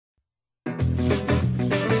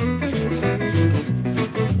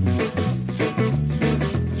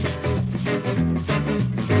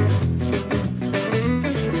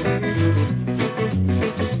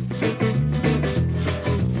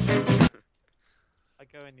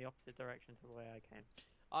go in the opposite direction to the way I came.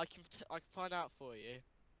 I can find out for you.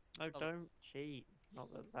 No, So- don't cheat.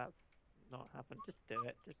 Not that that's not happened. Just do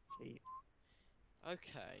it. Just cheat.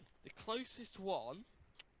 Okay, the closest one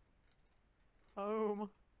Home.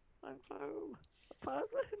 I'm home. A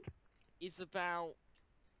person. is about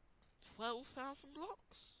 12,000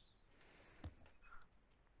 blocks.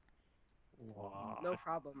 Wow. No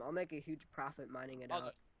problem. I'll make a huge profit mining it Oh, out.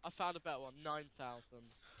 no, I found a better one. 9,000.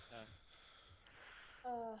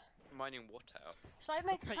 Mining what out? Shall I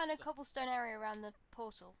make a Right, kind of so- cobblestone area around the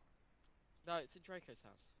portal? No, it's in Draco's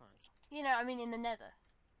house. It's fine. You know, I mean in the nether.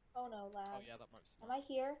 Oh no, lad. Oh yeah, that might be Am smart. I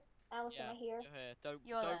here? Alice, Yeah, am I here? you're here. Don't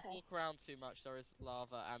You're don't there. walk around too much. There is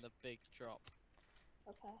lava and a big drop.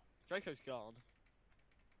 Okay. Draco's gone.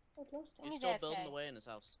 Oh, glowstone. He's He's still AFK. building away in his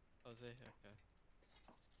house. Oh, is he? Okay.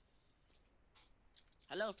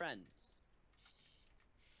 Hello, friends.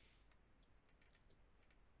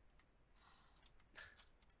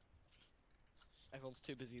 Everyone's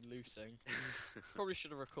too busy looting. Probably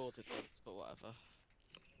should have recorded this, but whatever.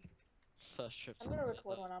 First trip. I'm to gonna the record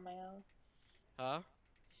nether. one on my own. Huh?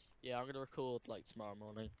 Yeah, I'm gonna record like tomorrow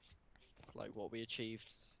morning, like what we achieved,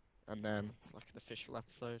 and then like an official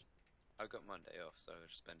episode. I got Monday off, so I'll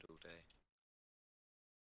just spend all day.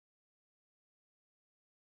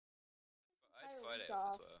 I had Entire Friday week off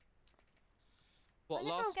off. as well. What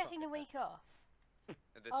Where's everyone last getting the week off?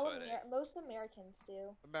 And this All Friday. most Americans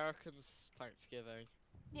do. Americans Thanksgiving.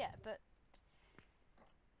 Yeah, but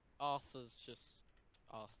Arthur's just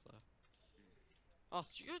Arthur. Arthur,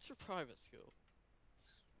 do you go to a private school?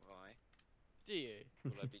 Why? Do you?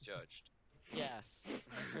 Will I be judged? Yes.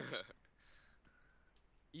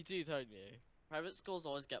 You do, don't you? Private schools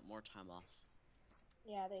always get more time off.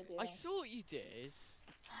 Yeah, they do. I thought you did,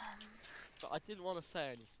 but I didn't want to say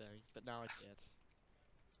anything, but now I did.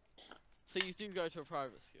 So you do go to a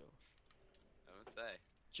private school? I would say.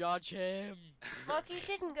 Judge him! well, if you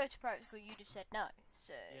didn't go to private school, you'd have said no.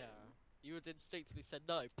 So Yeah. You would instinctively said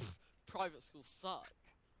no, private schools suck.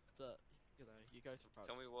 But, you know, you go to a private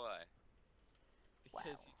Tell school. me why.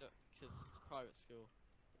 Because Wow. you don't, because it's a private school.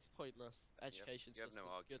 It's pointless. Education you have no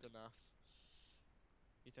system's good argument. enough.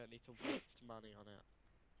 You don't need to waste money on it.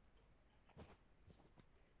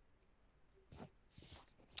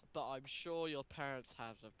 But I'm sure your parents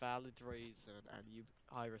have a valid reason, and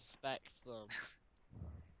I respect them.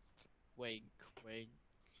 Wink, wink.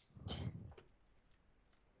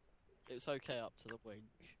 It's okay up to the wink.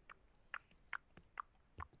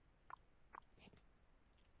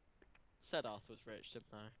 Said Arthur was rich,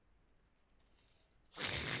 didn't I?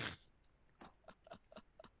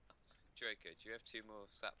 Draco, do you have 2 more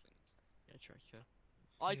saplings? Yeah, Draco.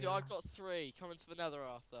 I do. I've got 3. Come into the Nether,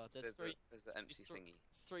 Arthur. There's There's 3. there's the empty thr- thingy.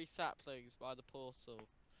 3 saplings by the portal.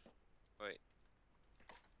 Wait.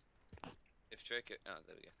 If Draco... Oh,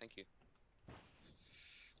 there we go. Thank you.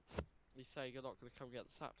 You say you're not going to come get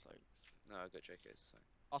the saplings. No, I got Draco's, it's fine.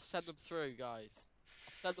 I'll send them through, guys.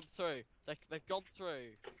 I'll send them through. They've gone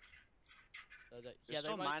through. There's Yeah,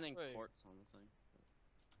 still they went mining through. quartz on the thing.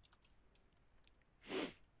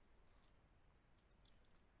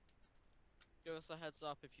 Give us a heads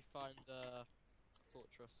up if you find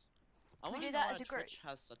fortress. I we wanna do know that why as a group? Twitch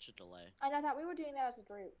has such a delay. I thought we were doing that as a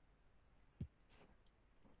group.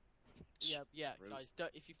 Yeah, Rude. guys.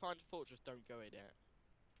 If you find a fortress, don't go in it.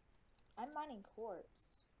 I'm mining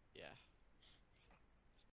quartz. Yeah.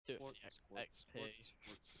 Do it for Quartz, the quartz, XP. quartz,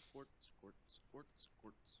 quartz, quartz, quartz,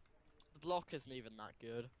 quartz. The block isn't even that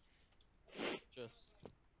good. Just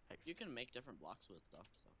XP. You can make different blocks with stuff,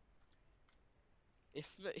 so. It's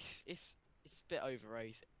a bit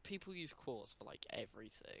overrated. People use quartz for like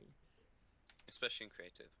everything, Especially in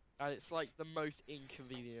creative. and it's like the most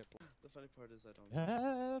inconvenient. The funny part is I don't.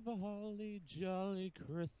 Have a holly jolly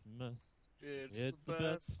Christmas. It's the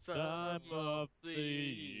best time of the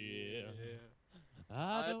year.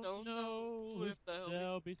 I don't know if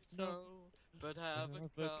there'll be snow, but have a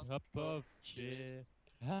cup of cheer.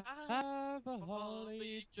 Have a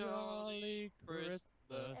holly jolly Christmas.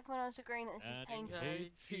 everyone else agreeing that this is And in painful.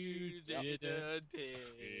 case you didn't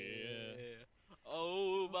hear.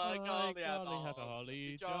 Oh my Oh, golly, have a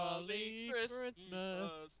holly jolly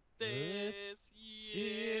Christmas this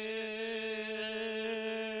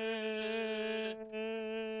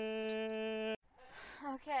year.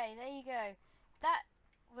 Okay, there you go. That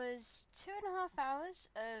was 2.5 hours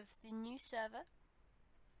of the new server.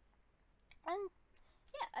 And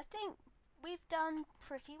yeah, I think we've done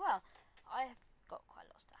pretty well. I've got quite a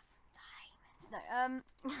lot of stuff. Diamonds.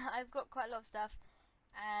 No, I've got quite a lot of stuff.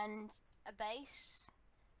 And a base,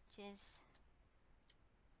 which is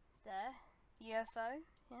there. UFO,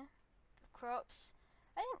 yeah. Crops.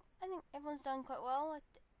 I think everyone's done quite well. I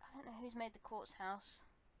don't know who's made the quartz house.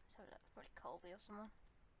 Let's have a look. Probably Colby or someone.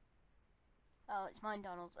 Oh, it's mine,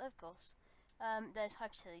 Donald's, of course. There's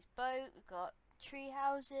Hypertilly's boat. We've got tree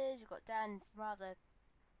houses. We've got Dan's rather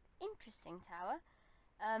interesting tower.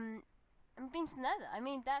 And being to the nether. I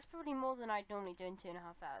mean, that's probably more than I'd normally do in 2.5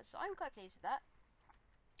 hours. So I'm quite pleased with that.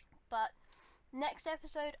 But next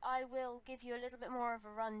episode, I will give you a little bit more of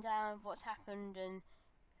a rundown of what's happened and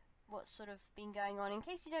what's sort of been going on, in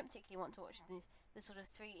case you don't particularly want to watch the sort of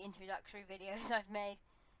 3 introductory videos I've made.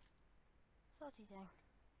 What's Archie doing?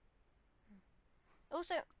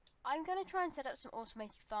 Also, I'm going to try and set up some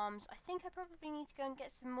automated farms. I think I probably need to go and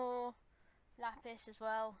get some more lapis as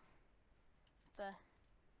well for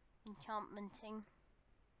enchantmenting.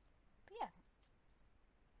 But yeah,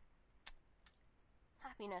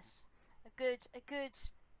 happiness. A good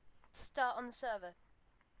start on the server.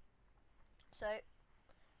 So,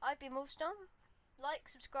 I've been Wolfstorm. Like,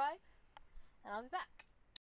 subscribe, and I'll be back.